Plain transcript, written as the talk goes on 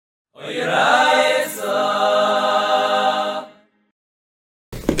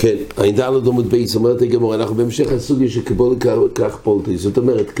כן, העמדה על עמוד בייס אומרת הגמרא, אנחנו בהמשך הסוגיה שקיבול כך פולטי, זאת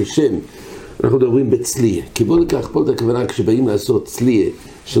אומרת, כשם, אנחנו מדברים בצליה, קיבול כך פולטי הכוונה כשבאים לעשות צליה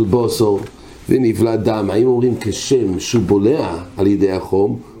של בוסור ונבלע דם, האם אומרים כשם שהוא בולע על ידי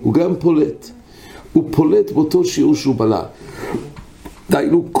החום, הוא גם פולט, הוא פולט באותו שיעור שהוא בלע,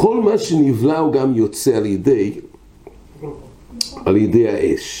 דיינו, כל מה שנבלע הוא גם יוצא על ידי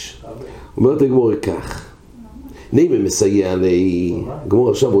האש. אומרת הגמרא כך, נאמר מסייע לי,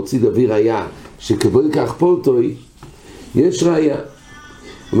 הגמרא עכשיו הוציא דביר ראיה, שקיבול כך פולטוי, יש ראיה.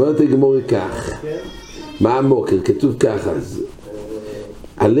 אומרת הגמרא כך, מה המוקר? כתוב ככה,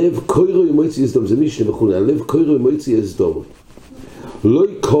 הלב קוירוי מויצי יסדום, זה מישהו מכונה, הלב קוירוי מויצי יסדום, לא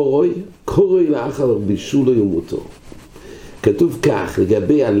קורוי לאחר בישול לא ימותו. כתוב כך,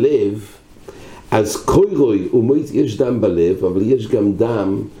 לגבי הלב, אז קוירוי ומויצי, יש דם בלב, אבל יש גם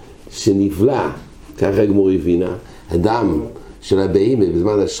דם שנבלע, ככה הגמרא הבינה, הדם של הבהמה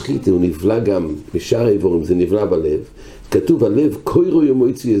בזמן השחיטה הוא נבלע גם בשאר האיברים, זה נבלע בלב. כתוב הלב קוירוי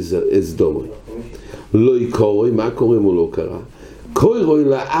ומויצי יסדום, לא קורוי, מה קורה אם הוא לא קרה? קוירוי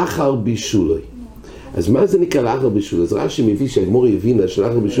לאחר בישולוי. אז מה זה נקרא לאחר בישול? אז רש"י מביא שהגמרא הבינה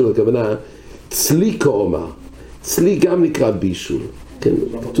שלאחר בישול הכוונה צלי כאומר, צלי גם נקרא בישול, כן,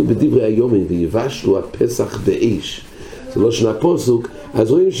 כתוב בדברי היומין ויבשלו הפסח באש, זה לא שנה פוסוק,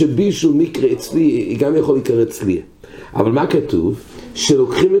 אז רואים שבישול נקרא צלי, גם יכול להיקרא צלי. אבל מה כתוב?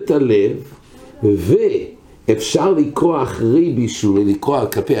 שלוקחים את הלב ואפשר לקרוא אחרי בישול, לקרוא על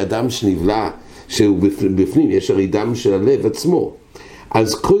כפי אדם שנבלע, שהוא בפנים, יש הרי דם של הלב עצמו,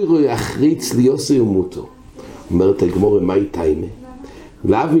 אז קוירוי אחרי צליוסי ומותו. אומרת הגמרא, מה טיימה?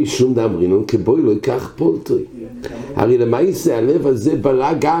 לאו משום דם רינון, כבוי לא ייקח פולטוי. הרי למעשה הלב הזה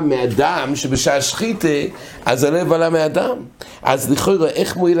בלע גם מהדם, שבשעה שחיטה, אז הלב בלע מהדם. אז לכאורה,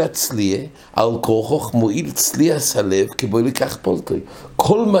 איך מועיל הצליה? על כורחוך מועיל צליאס הלב, כבוי לא ייקח פולטוי.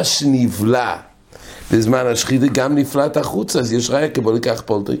 כל מה שנבלע בזמן השחיטה גם נפלט החוצה, אז יש ראיה כבוי לא ייקח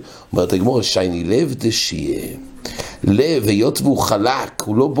פולטוי. אומרת הגמרא, שייני לב דשיה. לב, היות והוא חלק,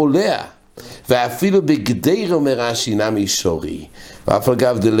 הוא לא בולע. ואפילו בגדר אומר רש"י נמי שורי, ואף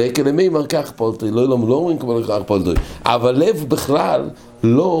אגב דלק אלמי מרקח פולטוי, לא אומרים כמו לכך פולטוי, אבל לב בכלל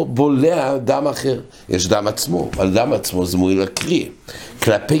לא בולע דם אחר, יש דם עצמו, אבל דם עצמו זה מועיל לקריא,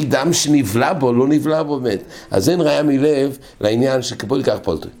 כלפי דם שנבלע בו, לא נבלע בו מת, אז אין ראיה מלב לעניין שכבול לכך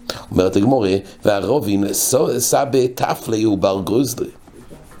פולטוי. אומרת הגמרא, והרובין סבא תפלי הוא בר גוזלי,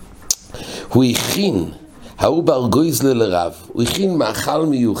 הוא הכין, הוא בר גוזלי לרב, הוא הכין מאכל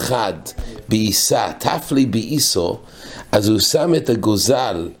מיוחד בעיסה, תפלי בעיסו, אז הוא שם את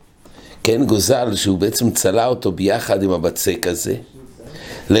הגוזל, כן, גוזל שהוא בעצם צלה אותו ביחד עם הבצק הזה,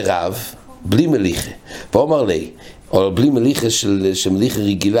 לרב, בלי מליחה, ואומר לי, או בלי מליחה של מליחה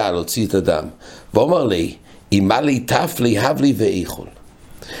רגילה, להוציא את הדם, ואומר לי, אם לי תפלי, הב לי ואיכול.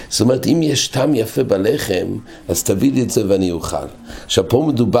 זאת אומרת, אם יש טעם יפה בלחם, אז תביא לי את זה ואני אוכל. עכשיו, פה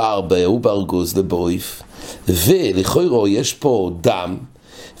מדובר בעובר גוזל בויף, ולכאורה יש פה דם,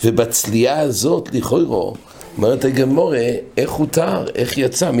 ובצלייה הזאת לכאורה, אומרת הגמרא, איך הותר, איך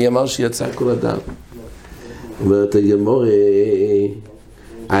יצא, מי אמר שיצא כל הדם? אומרת הגמרא,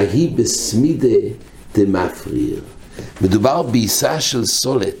 ההיא בסמידה דמפריר. מדובר בעיסה של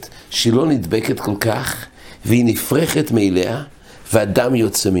סולת, שהיא לא נדבקת כל כך, והיא נפרחת מאליה, והדם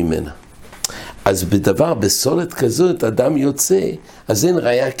יוצא ממנה. אז בדבר, בסולת כזאת, הדם יוצא, אז אין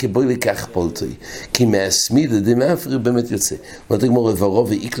ראיה כבוי לכך פולטוי, כי מהסמידה דמאפריר באמת יוצא. אומרת הגמרא, ורוב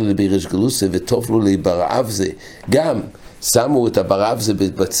ואיקלו לבירש גלוסה, וטופלו לברעב זה, גם שמו את הברעב זה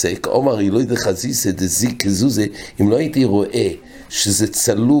בבצק, אומר, היא לא יודע חזיסה, דזיק כזוזה, אם לא הייתי רואה שזה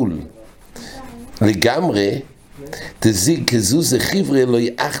צלול לגמרי, דזיק כזוזה חבר'ה לא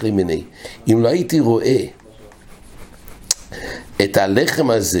יאח לי מיני. אם לא הייתי רואה את הלחם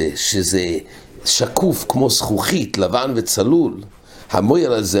הזה, שזה שקוף כמו זכוכית, לבן וצלול,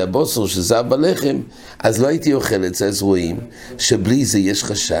 המויל הזה, הבוסר שזה בלחם, אז לא הייתי אוכל את זה. אז רואים שבלי זה יש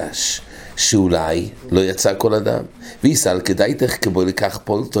חשש שאולי לא יצא כל אדם. ויסל כדאי תחכבו לכך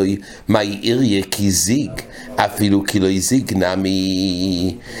פולטוי, מה יריה כי זיג, אפילו כי לא יזיג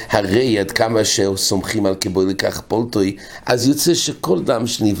נמי. הרי עד כמה שסומכים על כבו לכך פולטוי, אז יוצא שכל דם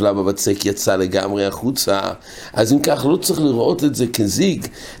שנבלע בבצק יצא לגמרי החוצה. אז אם כך לא צריך לראות את זה כזיג,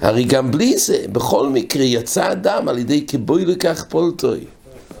 הרי גם בלי זה, בכל מקרה יצא הדם על ידי כבו לכך פולטוי.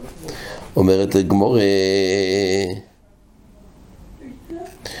 אומרת הגמרא,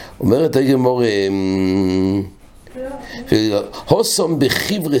 הוסום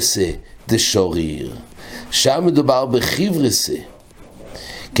בחיברסה דשוריר, שם מדובר בחיברסה,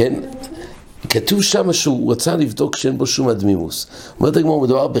 כן, כתוב שם שהוא רצה לבדוק שאין בו שום הדמימוס. אומרת הגמרא,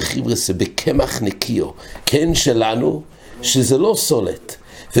 מדובר בחיברס, בקמח נקיו, כן שלנו, שזה לא סולת,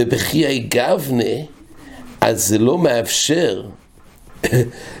 ובחיי גבנה, אז זה לא מאפשר,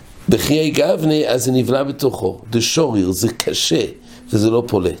 בחיי גבנה, אז זה נבלע בתוכו, זה שוריר, זה קשה, וזה לא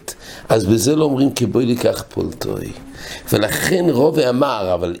פולט. אז בזה לא אומרים כבוי לקח פולטוי. ולכן רובה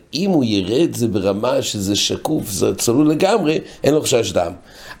אמר, אבל אם הוא ירד זה ברמה שזה שקוף, זה צלול לגמרי, אין לו חשש דם.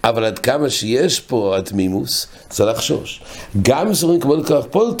 אבל עד כמה שיש פה הדמימוס, זה לחשוש. גם זורים כבוי לקח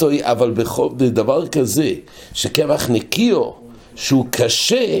פולטוי, אבל בדבר כזה, שקמח נקיו, שהוא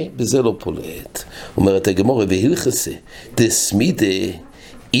קשה, בזה לא פולט. אומרת הגמרא, והלכסה, דסמידה,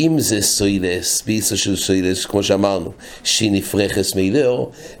 אם זה סוילס, ביסו של סוילס, כמו שאמרנו, שהיא נפרחס מילאו,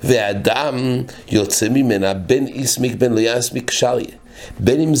 והאדם יוצא ממנה בין איסמיק בין לא יסמיק שריה,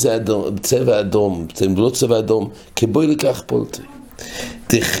 בין אם זה צבע אדום, לא צבע אדום, כבוי לקח פולטי.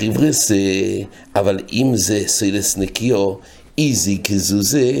 דחיברס, אבל אם זה סוילס נקיו, איזי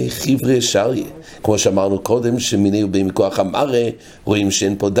כזוזה חיברי שריה. כמו שאמרנו קודם, שמיני ובין מכוח המראה, רואים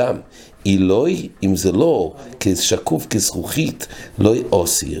שאין פה דם. אילוי, אם זה לא כשקוף כזכוכית, לא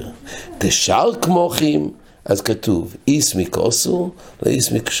אוסיר. תשאר כמוכם, אז כתוב, איסמיק אוסו, לא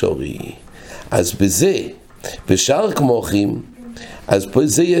איסמיק שורי. אז בזה, בשאר כמוכם, אז פה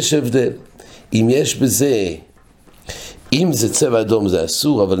זה יש הבדל. אם יש בזה, אם זה צבע אדום זה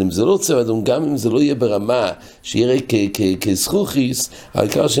אסור, אבל אם זה לא צבע אדום, גם אם זה לא יהיה ברמה שיראה כזכוכיס,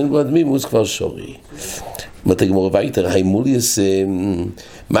 העיקר שאין בו הדמימוס כבר שורי. אומרת הגמרא וייטר, היי מול יסה,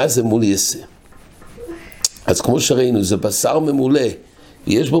 מה זה מול יסה? אז כמו שראינו, זה בשר ממולא,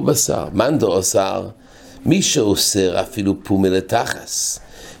 יש בו בשר, מנדו אוסר, מי שאוסר אפילו פומה לתחס,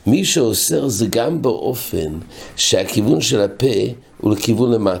 מי שאוסר זה גם באופן שהכיוון של הפה הוא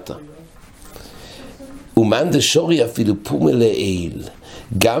לכיוון למטה. ומנדה שורי אפילו פומה לעיל,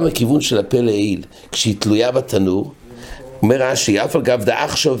 גם הכיוון של הפה לעיל, כשהיא תלויה בתנור, אומר רש"י, אף על גב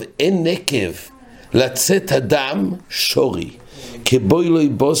דעכשיו אין נקב, לצאת הדם שורי, כבוי לוי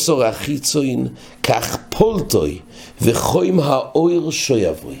בוסור החיצוין, כך פולטוי, וחוים האויר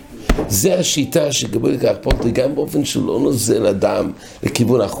שויבוי. זה השיטה שכבוי לכך פולטוי, גם באופן שהוא לא נוזל הדם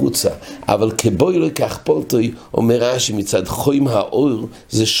לכיוון החוצה, אבל כבוי לוי כך פולטוי, אומר רש"י מצד חוים האויר,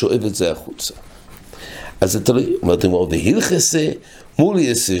 זה שואב את זה החוצה. אז זה תלוי, אומרת אמרו, והלכסה, מול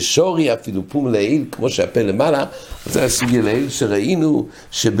יסה שורי, אפילו פום לעיל, כמו שהפה למעלה, זה הסוגיה לעיל שראינו,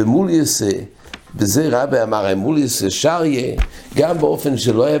 שבמול יסה, בזה רבי אמר, מול יסה שריה, גם באופן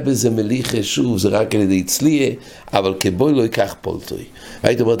שלא היה בזה מליחה, שוב, זה רק על ידי צליה, אבל כבוי לא ייקח פולטוי.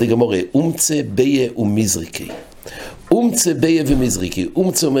 היית אומרת גמורה, אומצה ביה ומזריקי. אומצה ביה ומזריקי,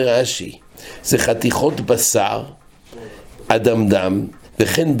 אומצה אומר רש"י, זה חתיכות בשר, אדמדם,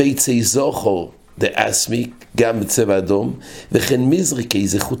 וכן ביצי זוכר, דאסמיק, גם בצבע אדום, וכן מזריקי,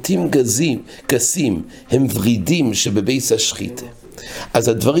 זה חוטים גסים, הם ורידים שבבייס השחיתה. אז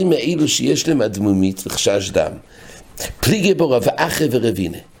הדברים האלו שיש להם אדמומית וחשש דם, פליגי בו רבאחה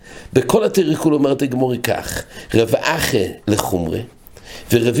ורבינה. בכל התריקול אומרת הגמורי כך, רבאחה לחומרה,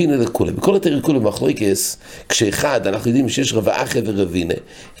 ורבינה לכולה. בכל התריקול במחלוקס, כשאחד, אנחנו יודעים שיש רבאחה ורבינה,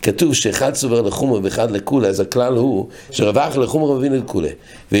 כתוב שאחד סובר לחומרה ואחד לכולה, אז הכלל הוא שרבאחה לחומרה ורבינה לכולה.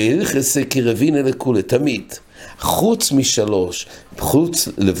 והלכס כרבינה לכולה, תמיד. חוץ משלוש, חוץ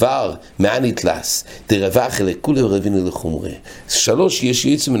לבר, מען יתלס, דרבאחה לכולה ורבינה לחומרה. שלוש יש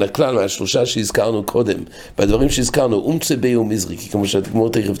יצא מן הכלל מהשלושה שהזכרנו קודם, בדברים שהזכרנו, אומצה בי ומזריקי, כמו שהגמרא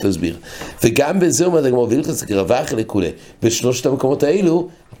תכף תסביר. וגם בזה אומר הגמרא, והלכס כרבאחה לכולה. בשלושת המקומות האלו,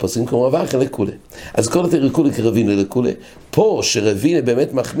 הפוסקים כמו רבאחה לכולה. אז כל התריקול כרבינה לכולה. פה שרבינה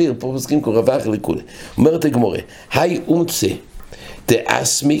באמת מחמיר, פה פוסקים כמו רבאחה לכולה. אומרת הגמרא, היי אומצה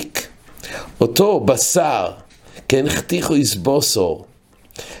דאסמיק, אותו בשר, כן, חתיכו יסבוסור,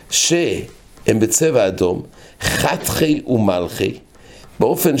 שהם בצבע אדום, חתכי ומלכי,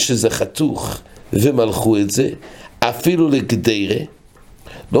 באופן שזה חתוך ומלכו את זה, אפילו לגדרה,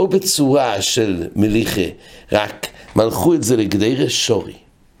 לא בצורה של מליחה, רק מלכו את זה לגדרה שורי.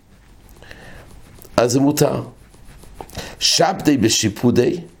 אז זה מותר. שבדי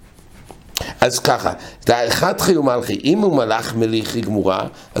בשיפודי, אז ככה, חתכי ומלכי, אם הוא מלך מליחי גמורה,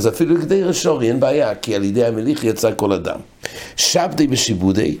 אז אפילו לגדרה שורי, אין בעיה, כי על ידי המליח יצא כל אדם. שבדי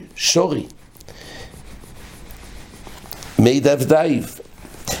בשיבודי, שורי. מי דבדייב.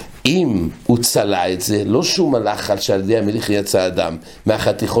 אם הוא צלה את זה, לא שהוא מלך על שעל ידי המליח יצא אדם,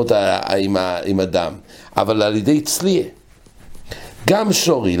 מהחתיכות עם הדם, אבל על ידי צליה. גם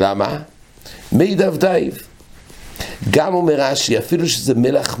שורי, למה? מי דבדייב. גם אומר רש"י, אפילו שזה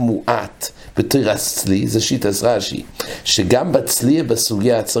מלח מועט בתירס צלי, זה שיטס רש"י, שגם בצליה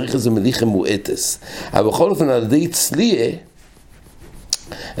בסוגיה צריך איזה מליחה מועטס, אבל בכל אופן על ידי צליה,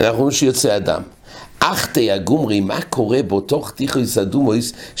 אנחנו אומרים שיוצא אדם. אחתי הגומרי, מה קורה באותו חתיכוס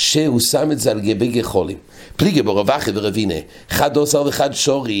אדומוס שהוא שם את זה על גבי גחולים? פליגי בו רבחי ורבינה, 11 ואחד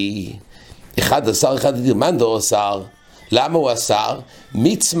שורי, 11, אחד דיר, מנדו אסר, למה הוא אסר?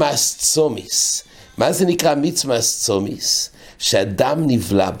 מצמאס צומיס. מה זה נקרא מצמאס צומיס? שאדם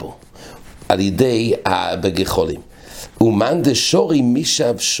נבלע בו על ידי בגחולים. ומאן דשורי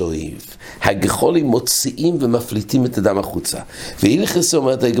משב שויב, הגחולים מוציאים ומפליטים את הדם החוצה. והילכס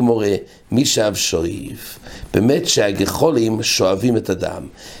אומרת הגמורה, משב שויב, באמת שהגחולים שואבים את הדם.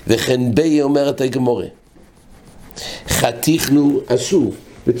 וכן בי אומרת הגמורה, חתיכנו, אז שוב,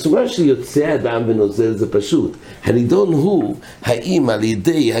 בצורה שיוצא הדם ונוזל זה פשוט. הנידון הוא, האם על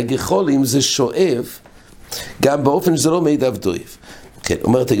ידי הגחולים זה שואב, גם באופן שזה לא מידע ודויב. כן,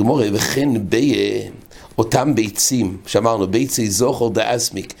 אומרת הגמורה, וכן בי אותם ביצים, שאמרנו, ביצי זוכר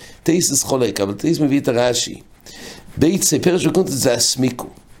דאסמיק, תייסס חולק, אבל תייס מביא את הרש"י. ביצי, פרש וקונטס זה אסמיקו.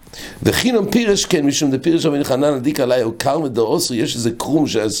 וכינום פירש כן, משום דפירש רבי חנן עדיק עליי, או קר מדרוסו, יש איזה קרום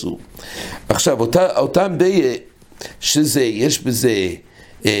שעשו. עכשיו, אותם בי, שזה, יש בזה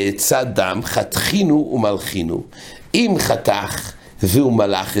צד דם, חתכינו ומלכינו. אם חתך והוא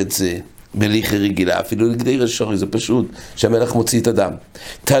מלך את זה, מליחה רגילה, אפילו לגדי רשורי, זה פשוט שהמלך מוציא את הדם.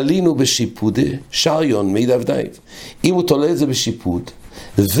 תלינו בשיפוד, שריון, מידע ודאיב. אם הוא תולה את זה בשיפוד,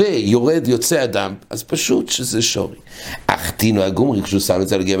 ויורד יוצא אדם, אז פשוט שזה שורי. אך תינו הגומרי, כשהוא שם את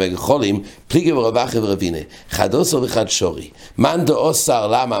זה על גבי הגחולים, פליגי ורבחי ורבינה, 11 ואחד שורי. מאן דאוסר,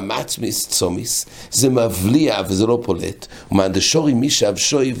 למה? מצמיס צומיס, זה מבליע וזה לא פולט. ומאן דשורי משב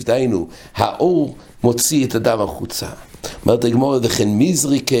שויב, דיינו, האור מוציא את הדם החוצה. אומרת הגמורה, וכן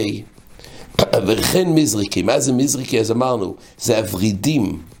מזריקי, וכן מזריקי, מה זה מזריקי? אז אמרנו, זה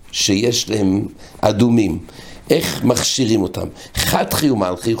הוורידים שיש להם אדומים. איך מכשירים אותם? חתכי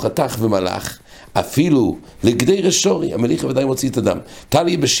ומלכי, הוא חתך ומלך, אפילו לגדי רשורי, המליך ודאי מוציא את הדם.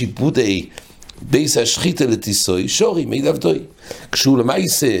 תלי בשיפודי בייס השחיתה לטיסוי, שורי, מידע ודוי. כשהוא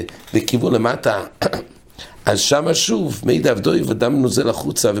למעשה בכיוון למטה, אז שם שוב, מידע ודוי ודם נוזל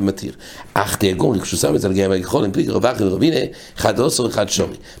החוצה ומתיר. אך תיאגון, כשהוא שם את זה על גבי הגחולים, פליג רבחי ורבינה, 11 ואחד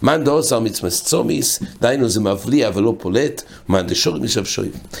שורי. מאן דאוסר מצמס צומיס, דיינו זה מבליע ולא פולט, מאן דשורי משב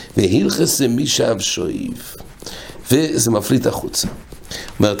שויב. והילכס זה משב שויב. וזה מפליט החוצה.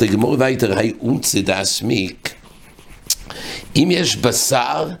 אומרת הגמור וייטר, היי אומצה דאסמיק. אם יש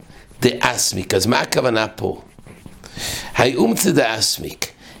בשר דאסמיק, אז מה הכוונה פה? היי אומצה דאסמיק.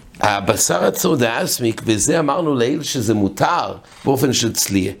 הבשר עצור דאסמיק, וזה אמרנו לעיל שזה מותר באופן של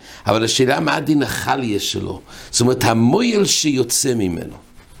צליה, אבל השאלה מה הדין החליה שלו, זאת אומרת המויל שיוצא ממנו.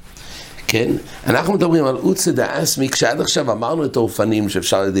 כן? אנחנו מדברים על אומצה דאסמיק, שעד עכשיו אמרנו את האופנים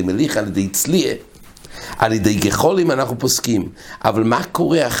שאפשר על ידי מליחה, על ידי צליה, על ידי גחולים אנחנו פוסקים, אבל מה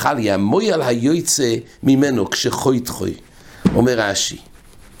קורה החליה, המויל היוצא ממנו כשחוי תחוי, אומר רש"י.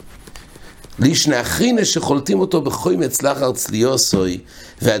 לישנה אחרינה שחולטים אותו בחוימץ לאחר צליוסוי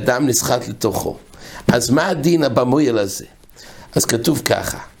והדם נסחט לתוכו. אז מה הדין במויל הזה? אז כתוב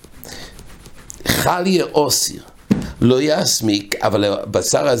ככה, חליה אוסיר לא יסמיק, אבל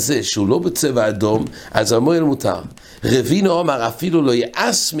הבשר הזה שהוא לא בצבע אדום, אז המויל מותר. רבינו אמר אפילו לא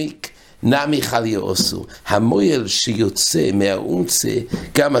יסמיק, נמי חליה אוסור. המויל שיוצא מהאומצה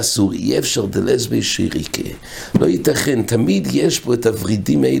גם אסור, אי אפשר דלסבי שיריקה. לא ייתכן, תמיד יש פה את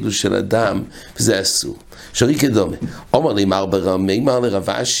הוורידים האלו של אדם, וזה אסור. שריקה דומה. אומר לי מר ברמימר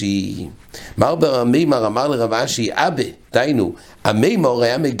לרבשי, מר ברמימר אמר לרבשי, אבא, דיינו, המימר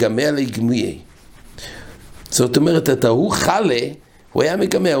היה מגמע לגמיה. זאת אומרת, אתה הוא חלה, הוא היה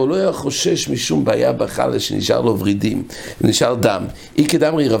מגמע, הוא לא היה חושש משום בעיה בחלה שנשאר לו ורידים, נשאר דם. אי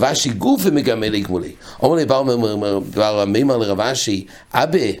כדמרי רבשי גוף ומגמע לגמולי. אומר לי בר מימר לרבשי,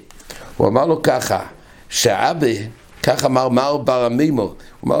 אבא, הוא אמר לו ככה, שאבא, כך אמר מר בר מימר, הוא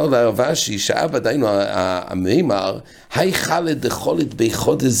אמר לרבשי, שאבא דיינו המימר, היי חלה דחולת בי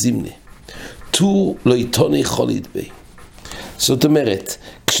חודש זימנה, תו לא עיתוני חולית בי. זאת אומרת,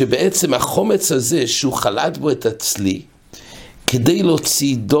 כשבעצם החומץ הזה שהוא חלט בו את הצלי, כדי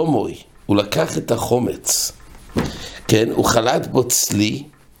להוציא דומוי, הוא לקח את החומץ, כן, הוא חלט בו צלי,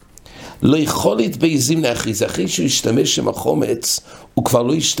 לא יכול להתבייזים להכריז, אחרי שהוא ישתמש עם החומץ, הוא כבר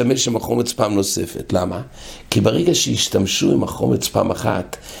לא ישתמש עם החומץ פעם נוספת. למה? כי ברגע שישתמשו עם החומץ פעם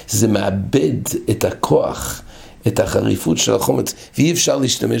אחת, זה מאבד את הכוח, את החריפות של החומץ, ואי אפשר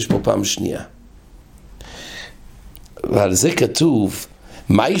להשתמש בו פעם שנייה. ועל זה כתוב,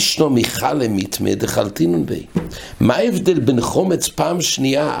 מה ישנו מיכל מתמה דחלטינון בי? מה ההבדל בין חומץ פעם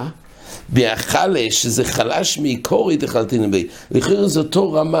שנייה בהחלה שזה חלש מעיקורי דחלטינון בי? לכן זו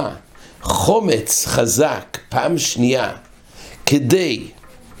אותו רמה, חומץ חזק פעם שנייה כדי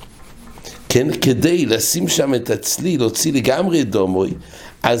כן, כדי לשים שם את הצליל, להוציא לגמרי דומוי,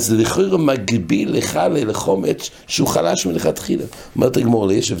 אז לכאורה מגביל לך לחומץ שהוא חלש מלכתחילה. אומרת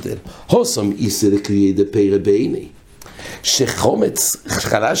הגמור, יש הבדל. הוסם איסה לקריאה דפיירה בעיני. שחומץ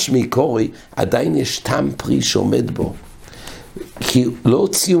חלש מקורי, עדיין יש טעם פרי שעומד בו. כי לא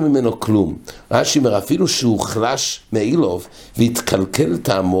הוציאו ממנו כלום. רש"י אומר, אפילו שהוא חלש מאילוב והתקלקל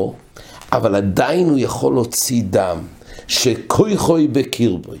טעמו, אבל עדיין הוא יכול להוציא דם, שכוי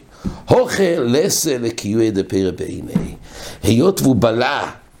בקרבוי. הוכל לסה לקיועי דפיירה בעיני. היות והוא בלע,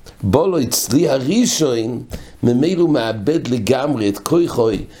 בו לו אצלי הראשון, ממילא הוא מאבד לגמרי את כוי,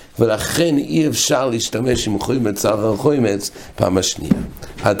 ולכן אי אפשר להשתמש עם חומץ, פעם השנייה.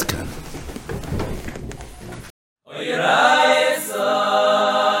 עד כאן.